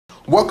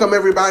Welcome,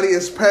 everybody.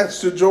 It's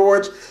Pastor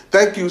George.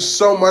 Thank you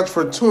so much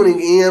for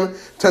tuning in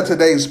to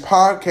today's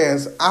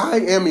podcast. I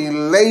am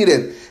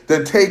elated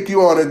to take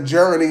you on a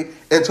journey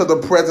into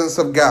the presence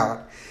of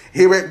God.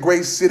 Here at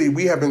Grace City,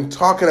 we have been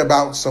talking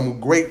about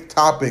some great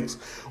topics.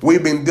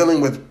 We've been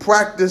dealing with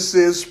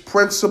practices,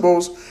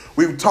 principles.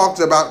 We've talked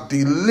about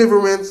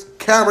deliverance,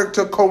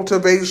 character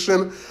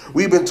cultivation.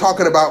 We've been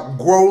talking about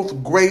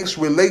growth, grace,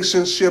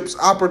 relationships,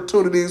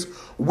 opportunities,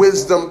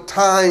 wisdom,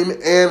 time,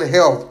 and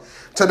health.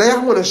 Today,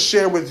 I want to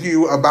share with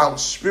you about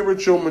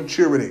spiritual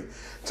maturity.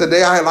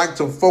 Today, I like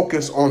to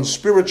focus on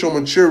spiritual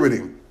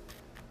maturity.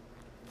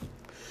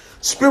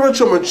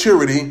 Spiritual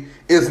maturity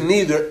is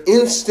neither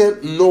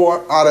instant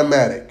nor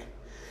automatic.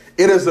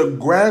 It is a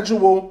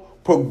gradual,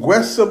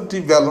 progressive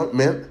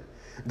development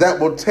that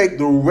will take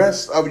the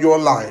rest of your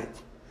life.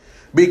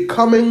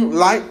 Becoming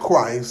like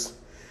Christ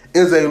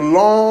is a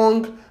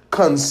long,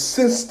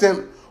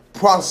 consistent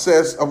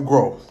process of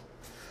growth.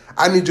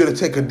 I need you to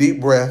take a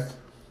deep breath.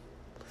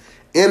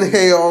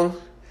 Inhale,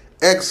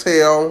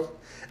 exhale,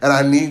 and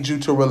I need you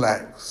to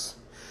relax.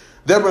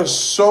 There is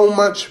so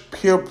much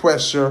peer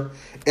pressure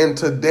in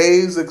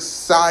today's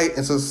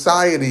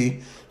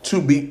society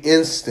to be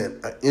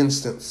instant. An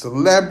instant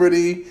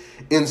celebrity,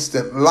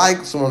 instant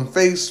likes on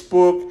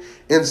Facebook,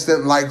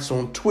 instant likes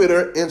on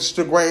Twitter,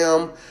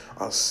 Instagram,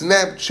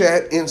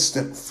 Snapchat,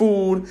 instant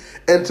food.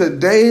 In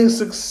today's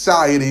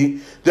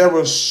society, there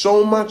is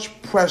so much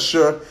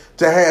pressure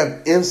to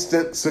have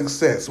instant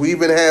success. We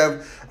even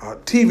have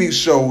TV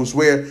shows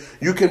where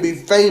you can be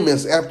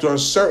famous after a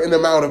certain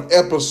amount of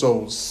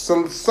episodes.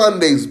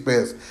 Sunday's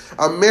Best,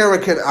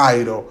 American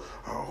Idol,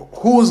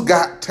 Who's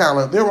Got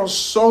Talent. There are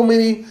so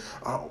many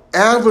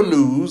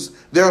avenues,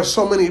 there are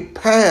so many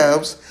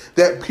paths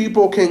that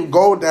people can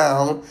go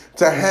down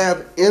to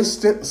have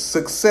instant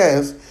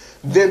success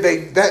that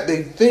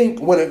they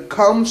think when it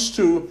comes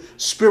to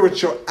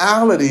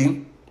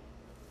spirituality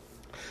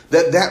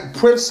that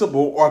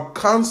principle or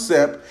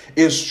concept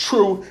is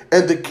true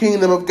in the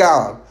kingdom of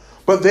God.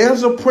 But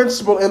there's a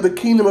principle in the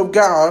kingdom of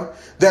God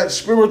that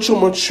spiritual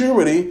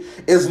maturity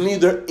is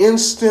neither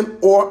instant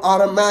or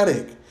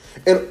automatic.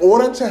 In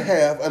order to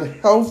have a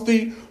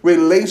healthy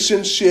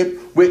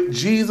relationship with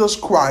Jesus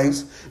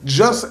Christ,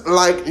 just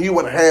like you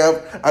would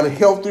have a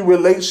healthy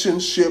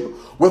relationship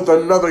with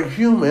another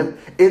human,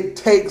 it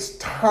takes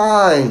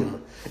time.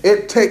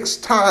 It takes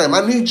time.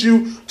 I need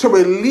you to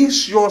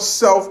release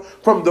yourself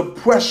from the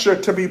pressure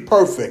to be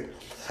perfect.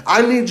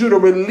 I need you to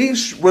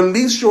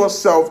release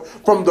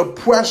yourself from the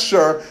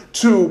pressure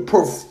to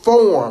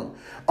perform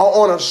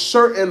on a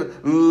certain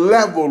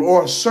level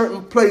or a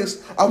certain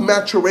place of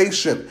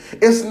maturation.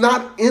 It's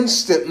not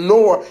instant,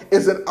 nor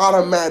is it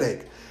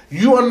automatic.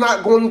 You are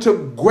not going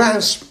to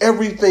grasp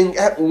everything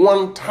at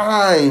one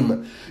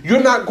time.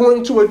 You're not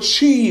going to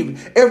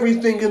achieve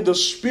everything in the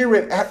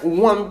spirit at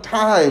one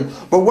time.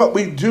 But what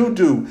we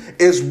do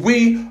is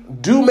we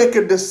do make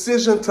a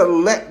decision to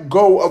let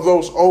go of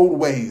those old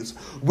ways.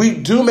 We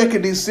do make a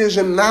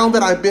decision, now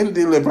that I've been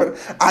delivered,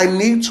 I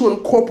need to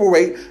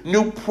incorporate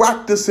new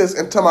practices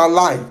into my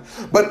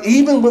life. But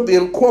even with the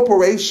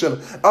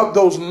incorporation of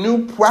those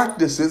new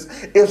practices,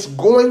 it's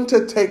going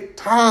to take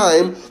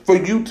time for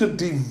you to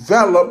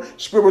develop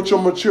spiritual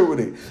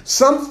maturity.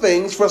 Some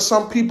things for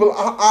some people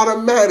are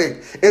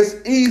automatic. It's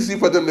easy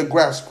for them to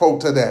grasp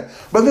hold to that.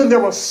 But then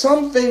there are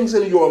some things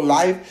in your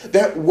life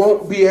that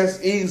won't be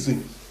as easy.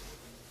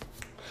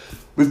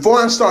 Before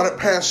I started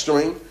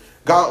pastoring,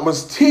 God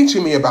was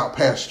teaching me about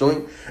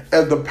pastoring,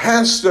 and the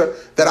pastor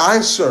that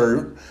I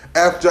served,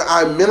 after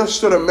I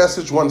ministered a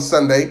message one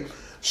Sunday,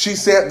 she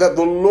said that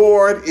the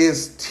Lord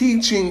is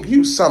teaching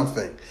you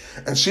something.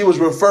 And she was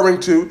referring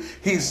to,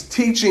 he's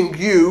teaching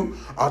you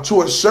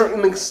to a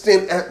certain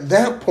extent at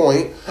that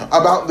point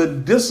about the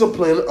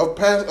discipline of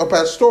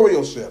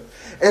pastoralship.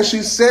 And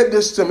she said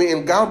this to me,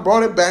 and God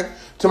brought it back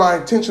to my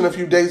attention a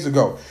few days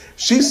ago.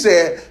 She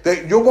said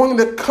that you're going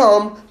to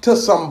come to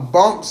some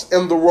bumps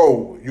in the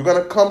road. You're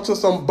going to come to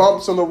some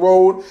bumps in the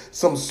road,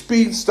 some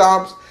speed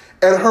stops.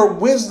 And her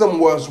wisdom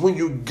was, when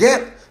you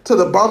get to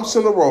the bumps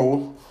in the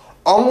road,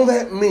 all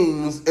that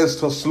means is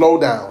to slow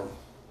down.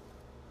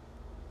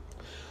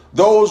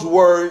 Those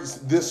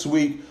words this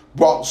week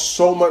brought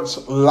so much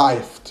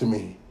life to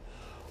me.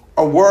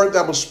 A word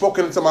that was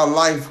spoken into my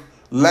life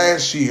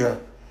last year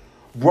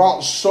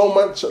brought so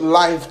much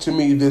life to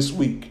me this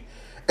week.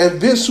 And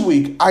this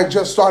week, I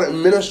just started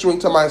ministering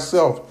to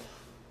myself.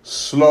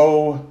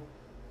 Slow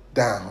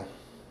down.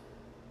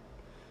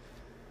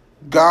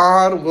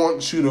 God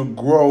wants you to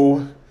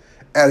grow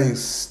at a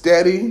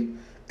steady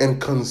and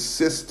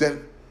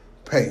consistent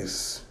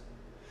pace.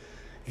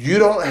 You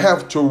don't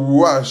have to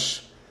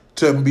rush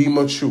to be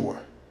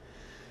mature.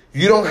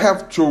 You don't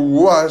have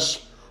to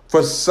rush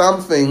for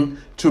something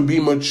to be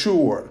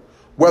matured,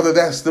 whether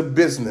that's the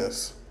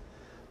business,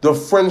 the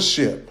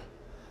friendship,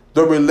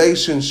 the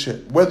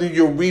relationship, whether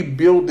you're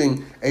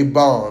rebuilding a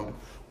bond,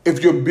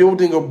 if you're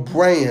building a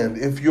brand,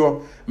 if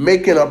you're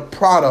making a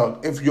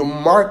product, if you're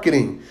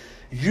marketing,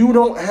 you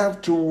don't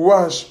have to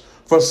rush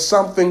for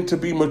something to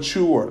be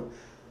matured.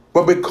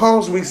 But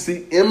because we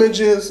see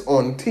images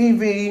on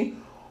TV,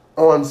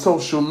 on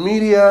social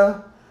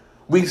media,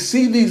 we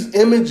see these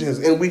images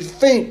and we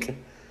think,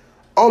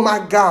 oh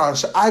my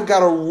gosh, I've got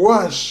to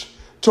rush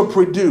to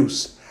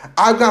produce.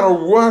 I've got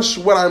to rush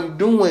what I'm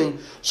doing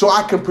so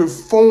I can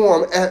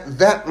perform at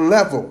that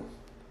level.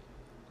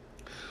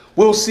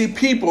 We'll see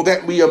people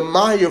that we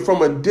admire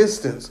from a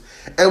distance,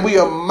 and we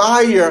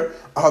admire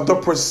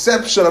the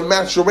perception of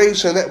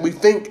maturation that we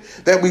think,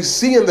 that we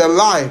see in their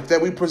life,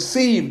 that we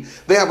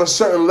perceive they have a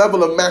certain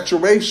level of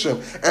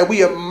maturation, and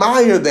we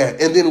admire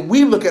that. And then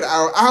we look at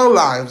our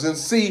lives and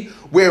see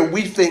where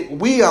we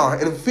think we are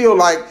and feel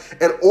like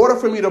in order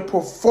for me to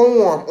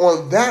perform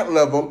on that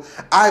level,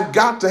 I've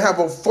got to have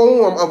a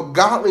form of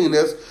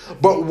godliness.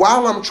 But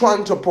while I'm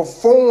trying to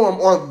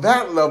perform on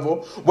that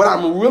level, what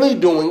I'm really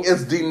doing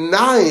is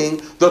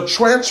denying the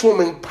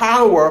transforming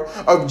power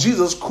of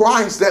Jesus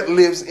Christ that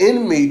lives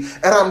in me.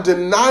 And I'm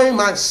denying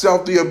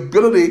myself the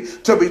ability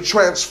to be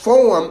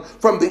transformed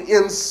from the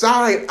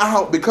inside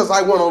out because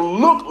I want to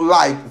look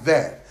like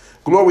that.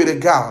 Glory to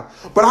God.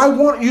 But I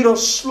want you to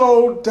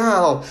slow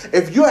down.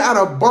 If you're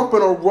at a bump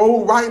in a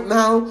road right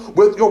now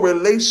with your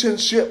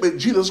relationship with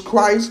Jesus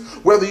Christ,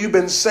 whether you've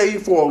been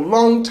saved for a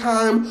long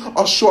time,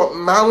 a short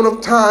amount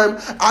of time,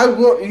 I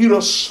want you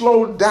to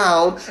slow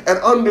down and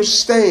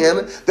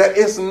understand that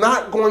it's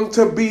not going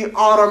to be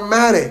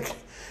automatic.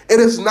 It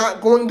is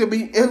not going to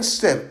be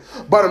instant.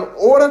 But in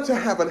order to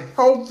have a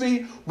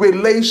healthy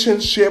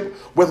relationship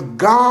with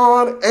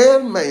God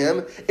and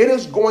man, it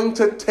is going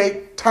to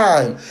take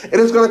time. It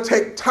is going to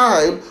take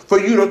time for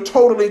you to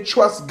totally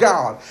trust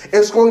God.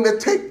 It's going to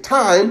take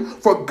time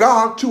for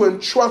God to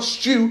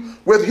entrust you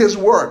with his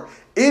work.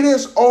 It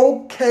is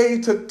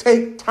okay to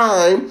take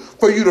time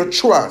for you to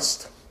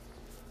trust.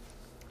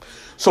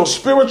 So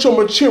spiritual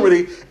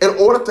maturity, in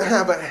order to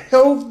have a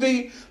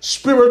healthy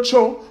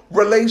spiritual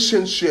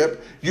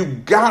relationship,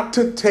 you've got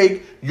to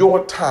take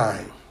your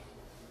time.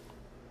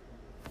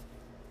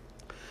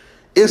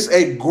 It's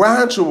a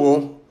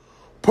gradual,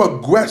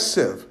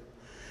 progressive.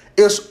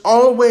 It's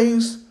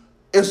always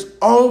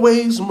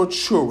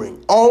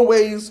maturing,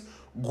 always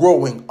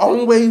growing,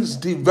 always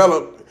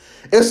developing.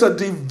 It's a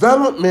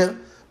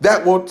development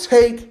that will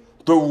take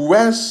the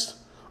rest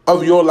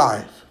of your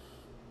life.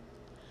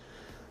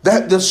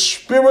 That the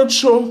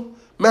spiritual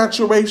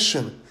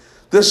maturation,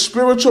 the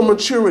spiritual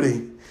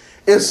maturity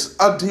is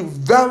a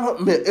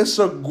development. It's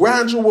a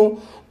gradual,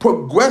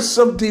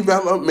 progressive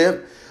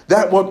development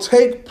that will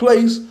take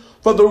place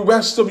for the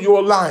rest of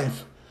your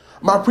life.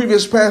 My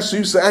previous pastor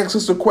used to ask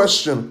us the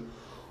question,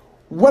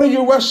 what are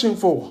you rushing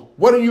for?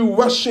 What are you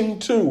rushing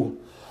to?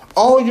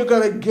 All you're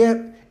going to get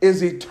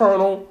is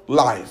eternal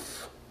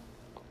life.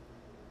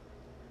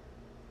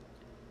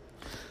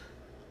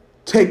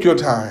 Take your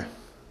time.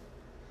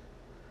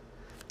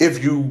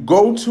 If you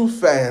go too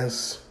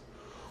fast,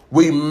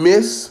 we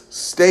miss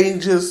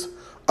stages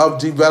of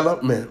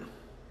development.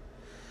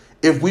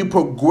 If we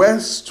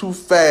progress too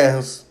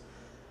fast,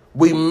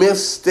 we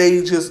miss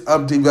stages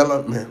of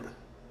development.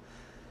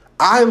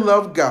 I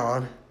love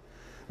God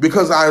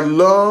because I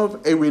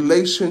love a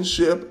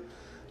relationship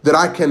that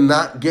I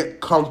cannot get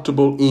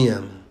comfortable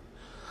in.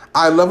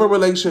 I love a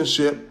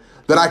relationship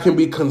that I can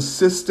be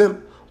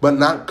consistent but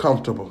not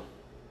comfortable.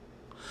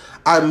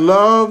 I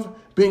love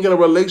being in a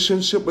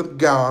relationship with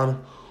God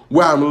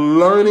where I'm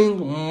learning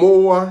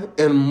more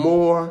and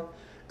more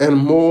and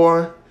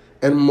more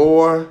and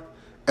more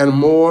and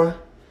more,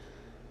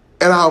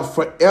 and I'll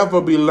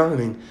forever be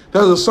learning.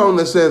 There's a song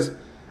that says,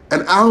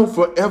 and I'll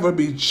forever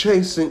be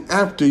chasing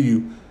after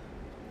you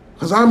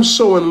because I'm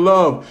so in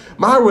love.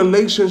 My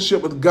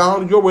relationship with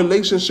God, your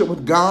relationship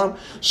with God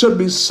should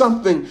be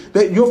something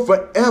that you're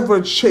forever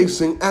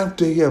chasing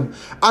after him.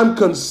 I'm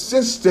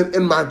consistent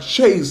in my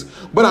chase,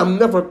 but I'm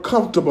never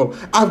comfortable.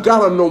 I've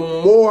got to know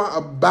more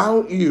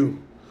about you,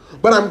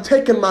 but I'm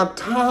taking my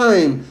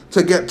time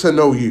to get to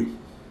know you.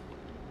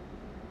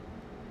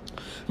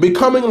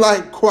 Becoming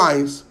like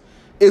Christ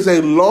is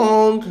a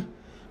long,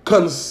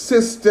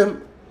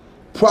 consistent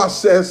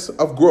process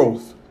of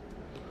growth.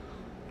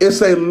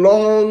 It's a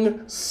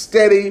long,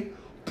 steady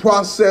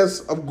process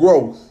of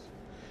growth.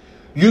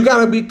 You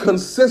got to be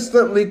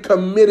consistently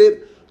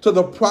committed to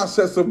the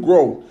process of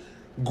growth.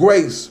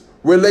 Grace,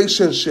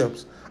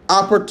 relationships,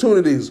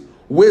 opportunities,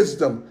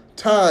 wisdom,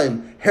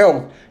 time,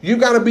 health. You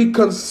got to be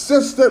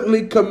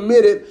consistently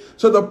committed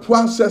to the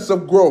process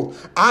of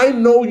growth. I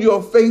know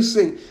you're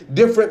facing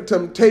different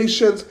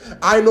temptations.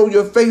 I know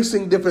you're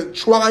facing different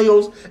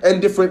trials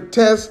and different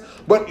tests,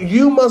 but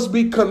you must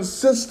be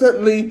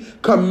consistently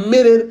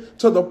committed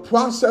to the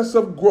process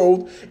of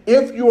growth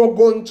if you are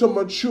going to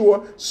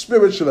mature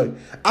spiritually.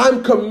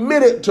 I'm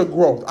committed to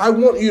growth. I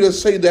want you to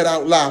say that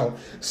out loud.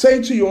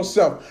 Say to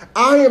yourself,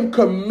 I am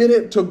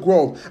committed to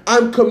growth.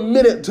 I'm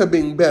committed to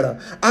being better.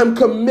 I'm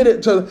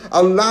committed to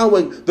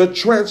allowing the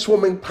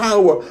transforming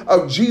power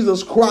of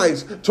Jesus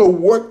Christ to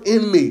work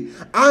in me.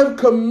 I'm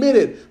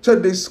committed to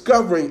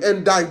discovering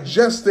and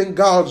digesting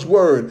God's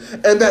word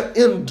and that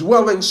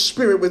indwelling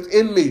spirit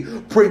within me,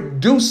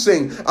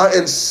 producing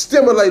and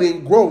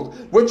stimulating growth,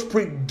 which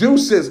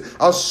produces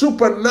a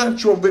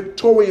supernatural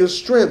victorious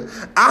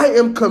strength. I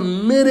am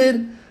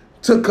committed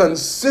to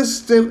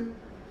consistent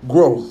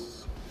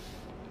growth.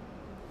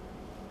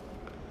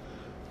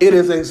 It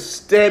is a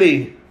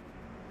steady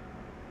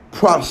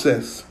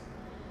process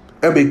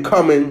and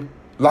becoming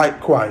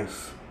like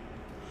Christ.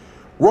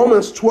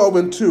 Romans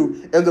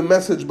 12:2 in the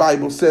Message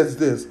Bible says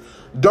this: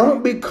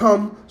 don't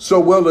become so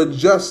well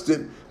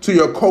adjusted to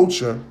your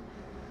culture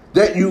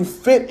that you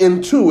fit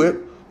into it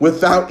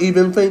without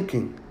even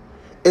thinking.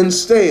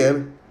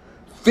 Instead,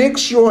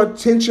 fix your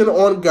attention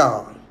on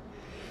God.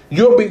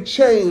 You'll be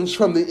changed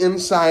from the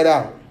inside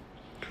out.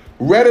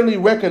 Readily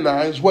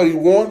recognize what he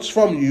wants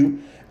from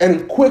you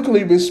and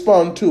quickly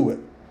respond to it.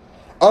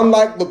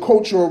 Unlike the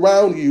culture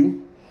around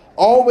you,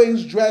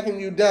 always dragging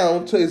you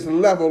down to his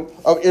level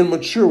of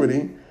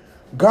immaturity,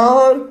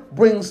 God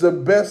brings the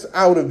best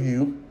out of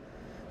you,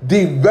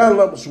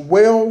 develops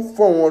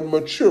well-formed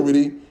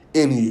maturity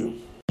in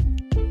you.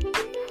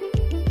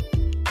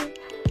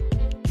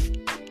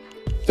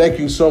 Thank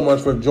you so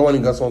much for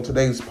joining us on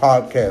today's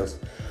podcast.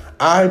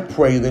 I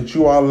pray that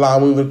you are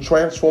allowing the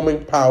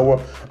transforming power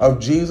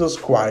of Jesus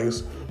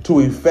Christ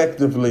to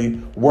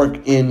effectively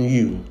work in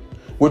you.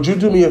 Would you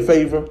do me a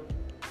favor?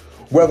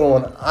 Whether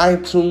on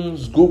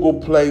iTunes,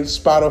 Google Play,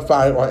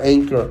 Spotify, or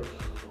Anchor,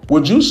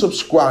 would you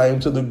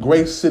subscribe to the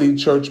Grace City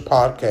Church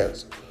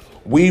podcast?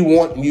 We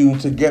want you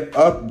to get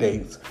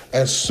updates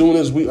as soon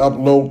as we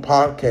upload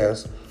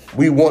podcasts.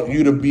 We want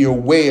you to be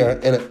aware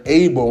and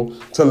able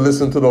to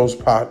listen to those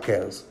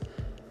podcasts.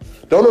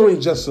 Don't only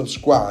just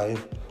subscribe,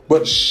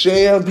 but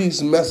share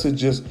these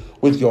messages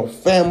with your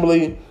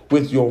family,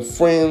 with your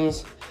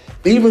friends,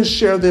 even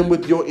share them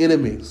with your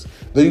enemies.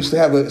 They used to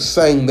have a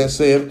saying that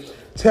said,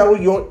 tell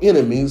your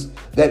enemies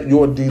that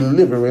your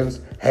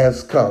deliverance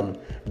has come.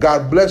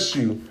 God bless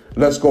you.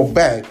 Let's go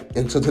back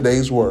into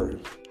today's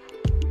word.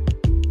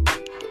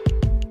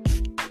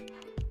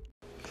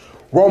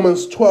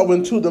 Romans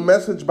 12:2, the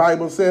Message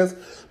Bible says,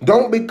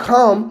 don't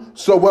become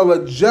so well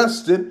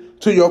adjusted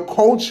to your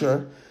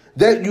culture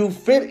that you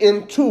fit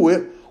into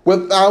it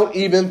without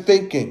even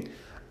thinking.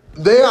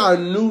 There are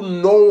new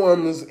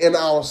norms in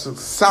our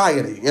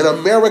society, in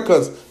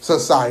America's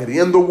society,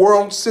 in the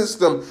world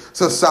system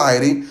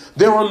society.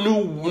 There are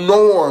new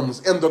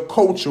norms in the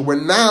culture where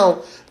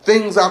now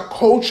things are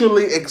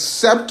culturally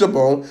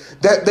acceptable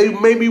that they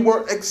maybe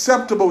weren't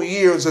acceptable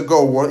years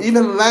ago or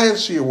even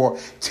last year or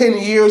 10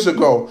 years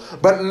ago.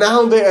 But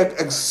now they're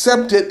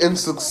accepted in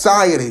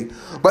society.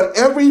 But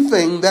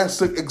everything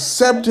that's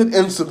accepted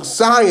in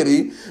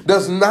society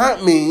does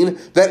not mean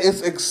that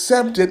it's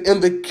accepted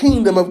in the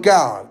kingdom of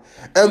God.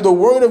 And the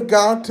word of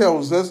God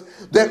tells us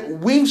that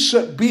we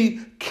should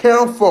be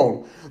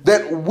careful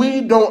that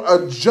we don't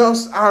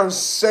adjust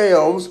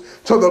ourselves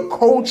to the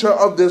culture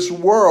of this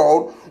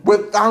world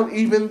without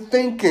even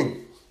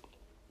thinking,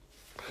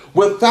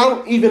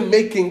 without even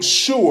making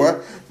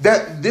sure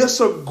that this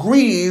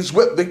agrees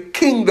with the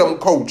kingdom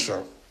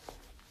culture.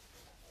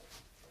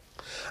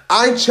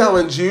 I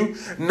challenge you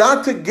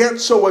not to get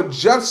so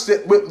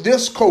adjusted with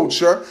this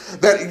culture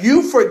that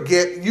you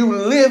forget you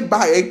live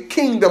by a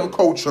kingdom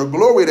culture.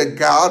 Glory to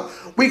God.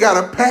 We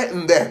got to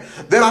patent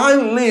that I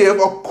live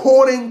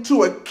according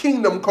to a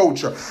kingdom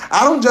culture.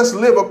 I don't just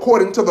live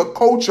according to the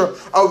culture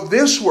of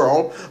this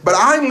world, but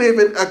I live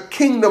in a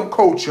kingdom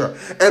culture.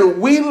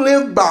 And we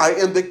live by,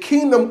 in the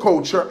kingdom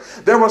culture,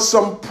 there are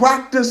some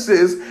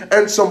practices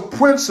and some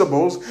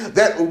principles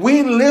that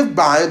we live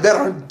by that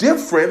are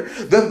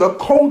different than the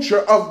culture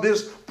of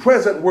this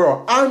present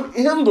world. I'm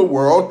in the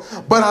world,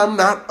 but I'm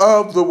not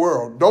of the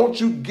world. Don't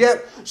you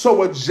get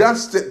so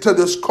adjusted to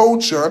this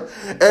culture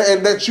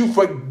and that you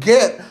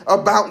forget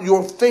about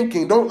your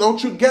thinking.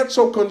 Don't you get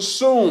so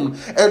consumed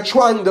and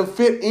trying to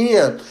fit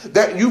in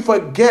that you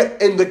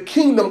forget in the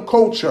kingdom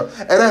culture.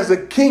 And as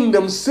a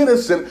kingdom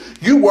citizen,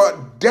 you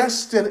were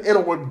destined and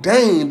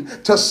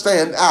ordained to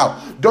stand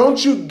out.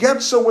 Don't you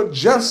get so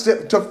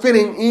adjusted to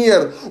fitting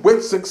in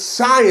with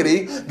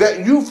society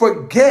that you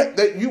forget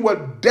that you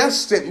were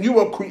destined, you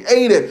were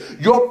created.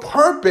 Your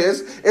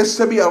purpose is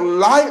to be a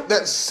light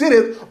that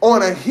sitteth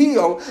on a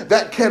hill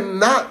that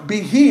cannot be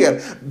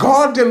hid.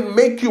 God didn't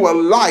make you a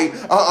light,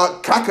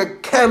 like a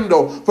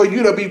candle, for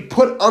you to be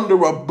put under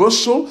a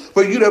bushel,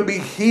 for you to be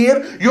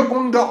hid. You're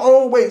going to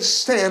always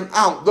stand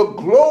out. The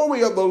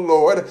glory of the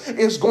Lord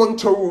is going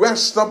to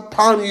rest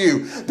upon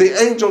you. The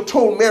angel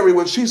told Mary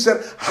when she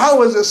said,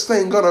 how is this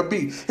thing going to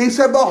be? He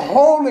said, the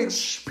Holy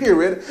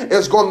Spirit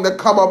is going to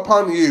come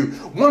upon you.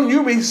 When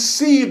you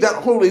receive that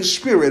Holy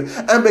Spirit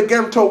and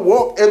begin to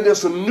walk in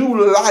this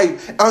new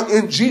life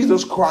in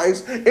Jesus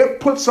Christ, it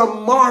puts a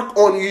mark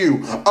on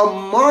you, a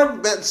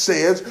mark that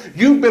says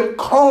you've been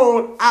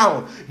called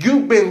out,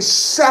 you've been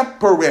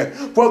separate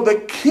for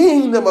the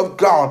kingdom of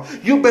God,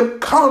 you've been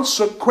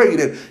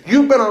consecrated,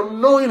 you've been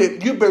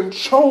anointed, you've been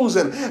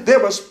chosen.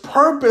 There is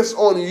purpose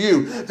on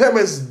you, there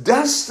is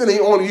destiny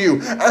on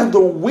you, and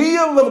the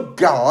will of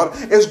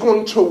God is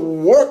going to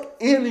work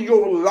in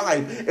your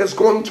life. It's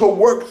going to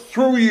work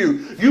through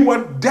you. You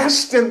are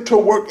destined to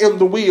work in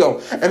the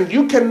will, and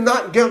you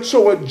cannot get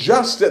so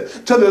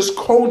adjusted to this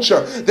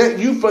culture that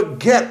you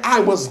forget I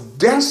was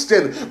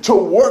destined to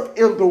work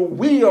in the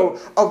will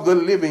of the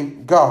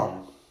living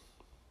God.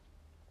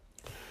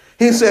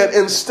 He said,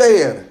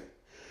 instead,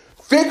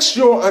 fix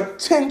your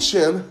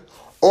attention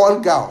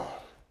on God.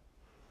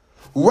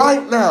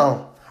 Right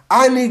now,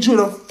 I need you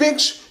to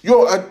fix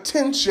your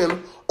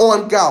attention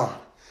on God,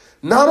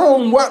 not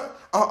on what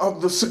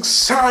the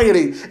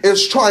society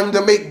is trying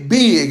to make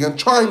big and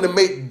trying to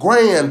make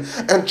grand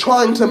and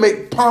trying to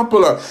make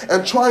popular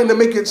and trying to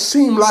make it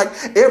seem like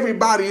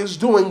everybody is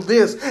doing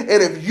this.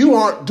 And if you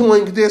aren't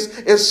doing this,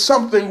 is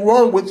something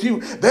wrong with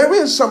you. There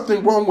is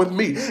something wrong with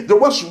me.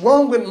 What's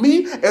wrong with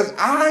me is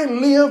I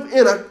live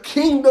in a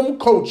kingdom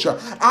culture.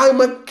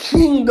 I'm a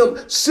kingdom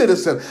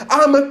citizen.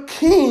 I'm a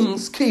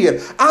king's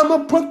kid. I'm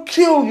a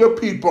peculiar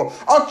people,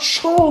 a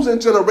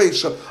chosen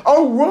generation,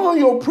 a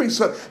royal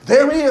priesthood.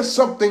 There is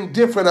something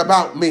different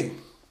about me.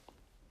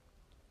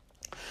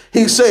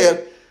 He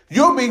said,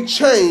 you'll be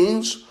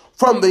changed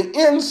from the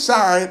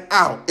inside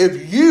out.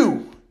 If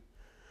you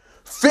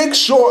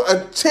fix your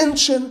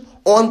attention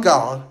on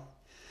God,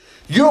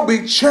 you'll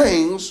be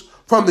changed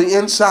from the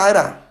inside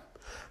out.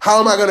 How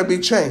am I going to be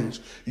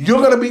changed? You're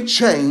going to be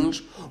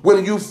changed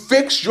when you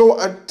fix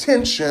your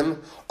attention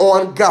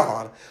on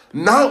God,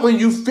 not when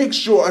you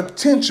fix your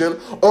attention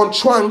on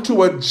trying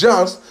to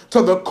adjust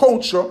to the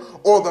culture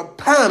or the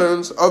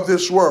patterns of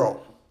this world.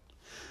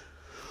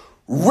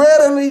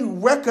 Readily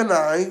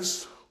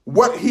recognize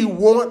what he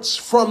wants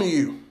from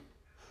you.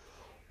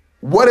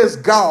 What does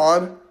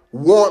God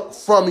want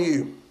from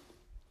you?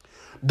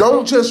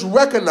 Don't just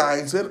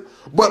recognize it,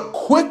 but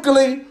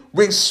quickly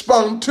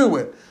respond to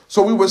it.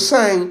 So we were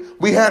saying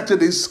we had to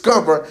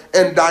discover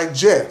and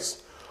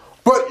digest.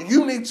 But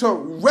you need to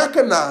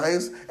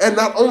recognize, and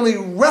not only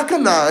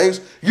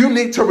recognize, you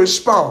need to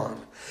respond.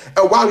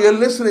 And while you're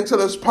listening to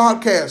this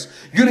podcast,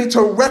 you need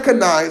to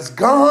recognize,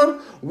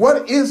 God,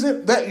 what is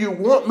it that you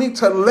want me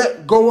to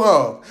let go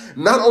of?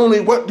 Not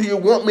only what do you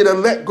want me to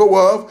let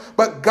go of,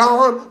 but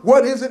God,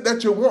 what is it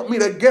that you want me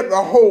to get a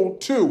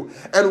hold to?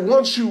 And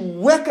once you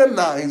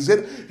recognize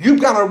it, you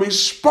got to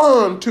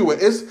respond to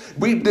it.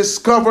 We've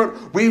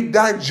discovered, we've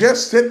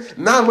digested.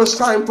 Now it's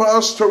time for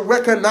us to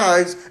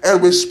recognize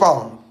and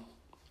respond.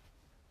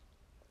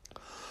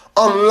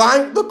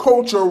 Unlike the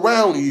culture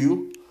around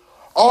you,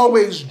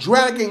 always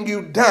dragging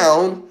you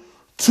down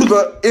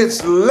to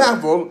its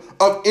level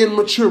of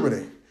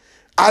immaturity.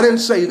 I didn't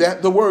say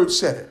that, the word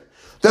said it.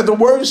 That the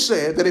word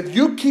said that if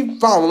you keep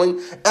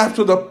following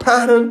after the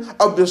pattern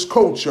of this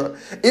culture,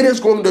 it is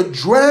going to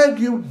drag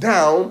you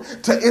down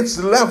to its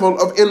level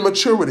of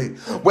immaturity.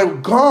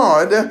 When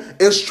God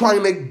is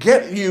trying to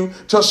get you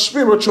to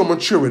spiritual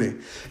maturity,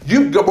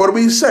 what do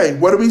we say?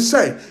 What do we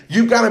say?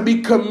 You got to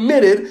be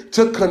committed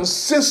to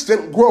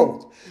consistent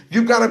growth.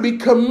 You got to be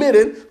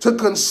committed to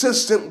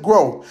consistent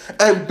growth.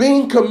 And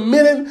being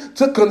committed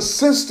to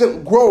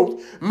consistent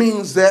growth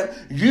means that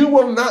you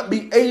will not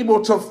be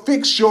able to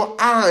fix your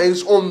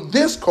eyes on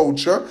this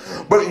culture,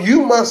 but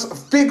you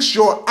must fix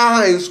your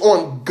eyes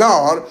on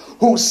God,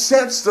 who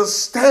sets the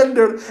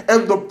standard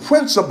and the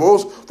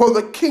principles for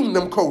the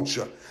kingdom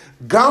culture.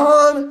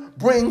 God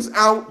brings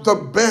out the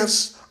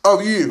best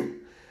of you.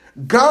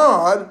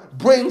 God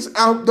brings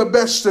out the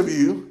best of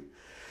you.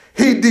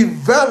 He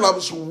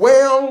develops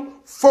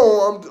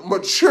well-formed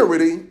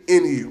maturity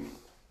in you.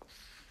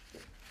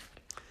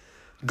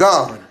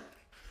 God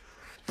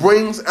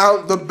brings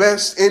out the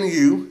best in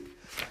you,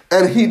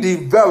 and he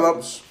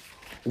develops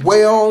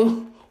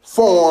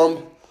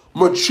well-formed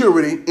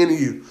maturity in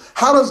you.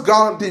 How does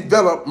God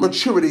develop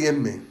maturity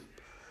in me?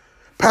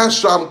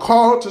 Pastor, I'm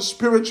called to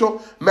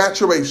spiritual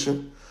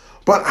maturation,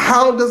 but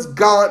how does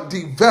God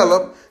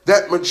develop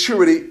that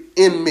maturity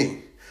in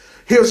me?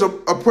 Here's a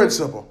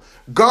principle.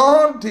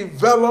 God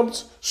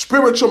develops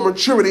spiritual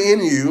maturity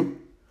in you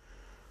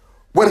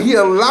when he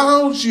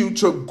allows you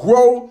to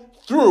grow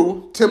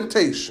through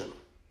temptation.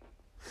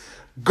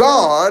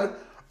 God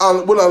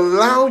will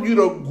allow you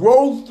to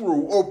grow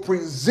through or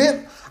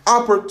present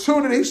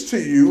opportunities to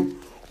you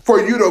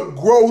for you to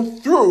grow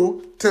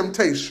through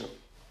temptation.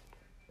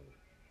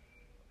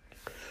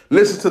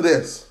 Listen to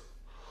this.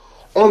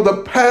 On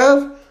the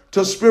path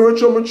to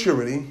spiritual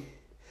maturity,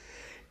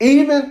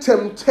 even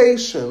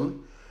temptation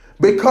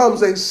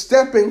becomes a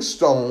stepping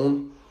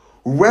stone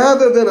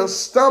rather than a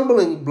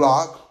stumbling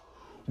block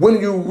when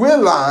you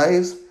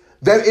realize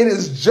that it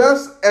is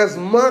just as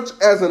much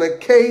as an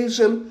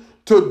occasion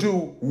to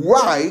do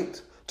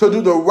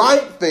the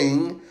right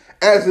thing,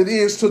 as it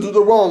is to do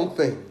the wrong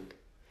thing.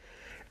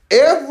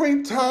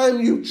 Every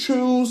time you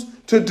choose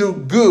to do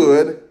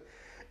good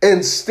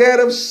instead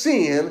of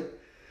sin,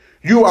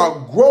 you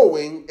are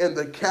growing in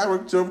the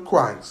character of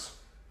Christ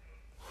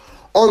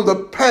on the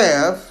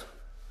path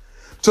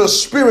to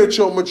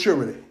spiritual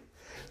maturity.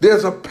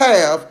 There's a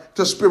path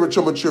to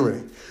spiritual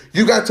maturity.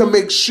 You got to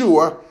make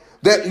sure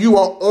that you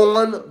are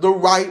on the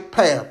right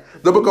path.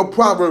 The book of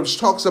Proverbs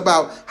talks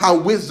about how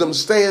wisdom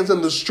stands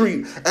in the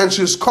street and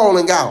she's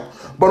calling out.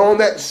 But on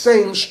that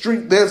same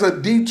street, there's a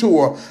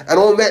detour. And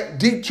on that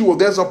detour,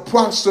 there's a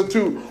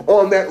prostitute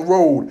on that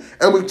road.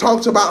 And we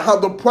talked about how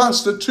the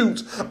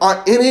prostitutes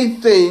are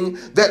anything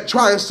that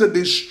tries to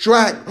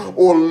distract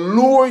or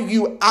lure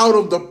you out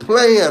of the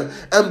plan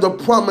and the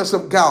promise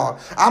of God.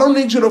 I don't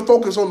need you to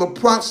focus on the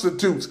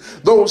prostitutes,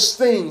 those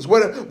things.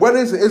 What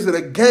is it? Is it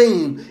a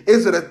game?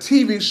 Is it a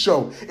TV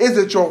show? Is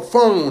it your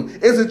phone?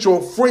 Is it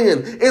your friend?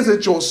 Is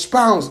it your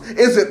spouse?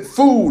 Is it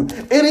food?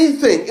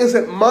 Anything? Is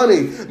it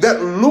money that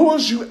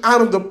lures you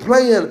out of the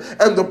plan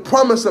and the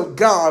promise of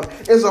God?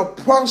 Is a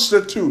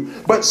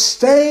prostitute. But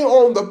stay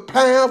on the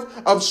path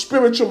of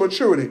spiritual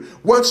maturity.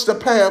 What's the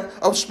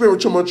path of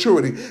spiritual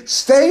maturity?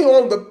 Stay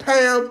on the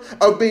path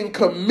of being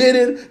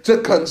committed to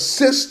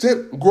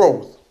consistent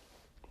growth.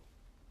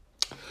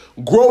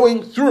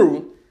 Growing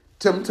through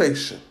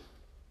temptation.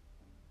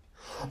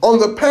 On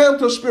the path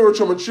to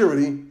spiritual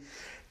maturity,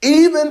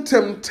 even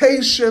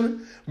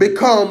temptation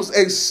becomes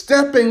a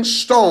stepping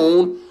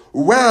stone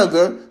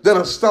rather than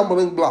a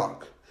stumbling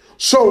block.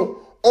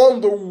 So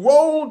on the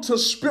road to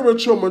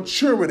spiritual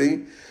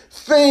maturity,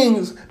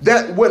 things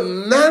that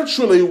would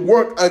naturally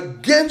work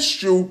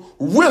against you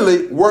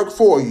really work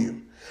for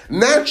you.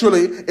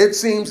 Naturally, it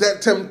seems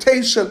that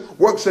temptation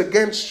works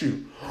against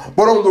you.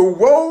 But on the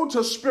road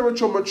to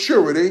spiritual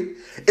maturity,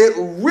 it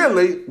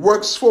really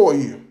works for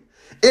you.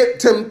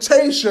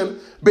 Temptation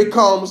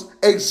becomes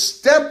a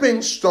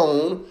stepping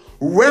stone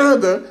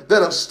rather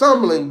than a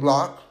stumbling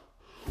block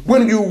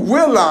when you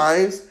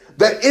realize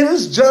that it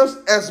is just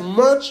as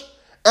much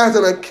as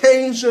an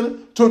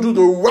occasion to do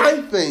the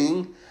right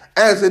thing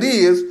as it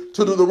is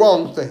to do the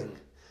wrong thing.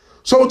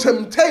 So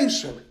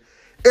temptation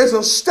is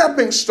a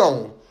stepping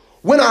stone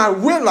when I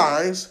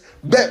realize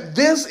that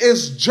this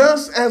is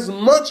just as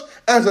much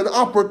as an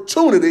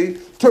opportunity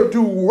to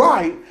do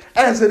right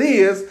as it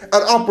is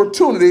an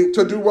opportunity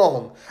to do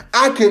wrong.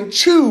 I can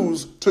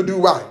choose to do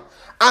right.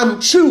 I'm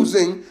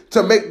choosing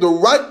to make the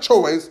right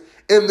choice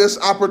in this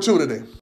opportunity.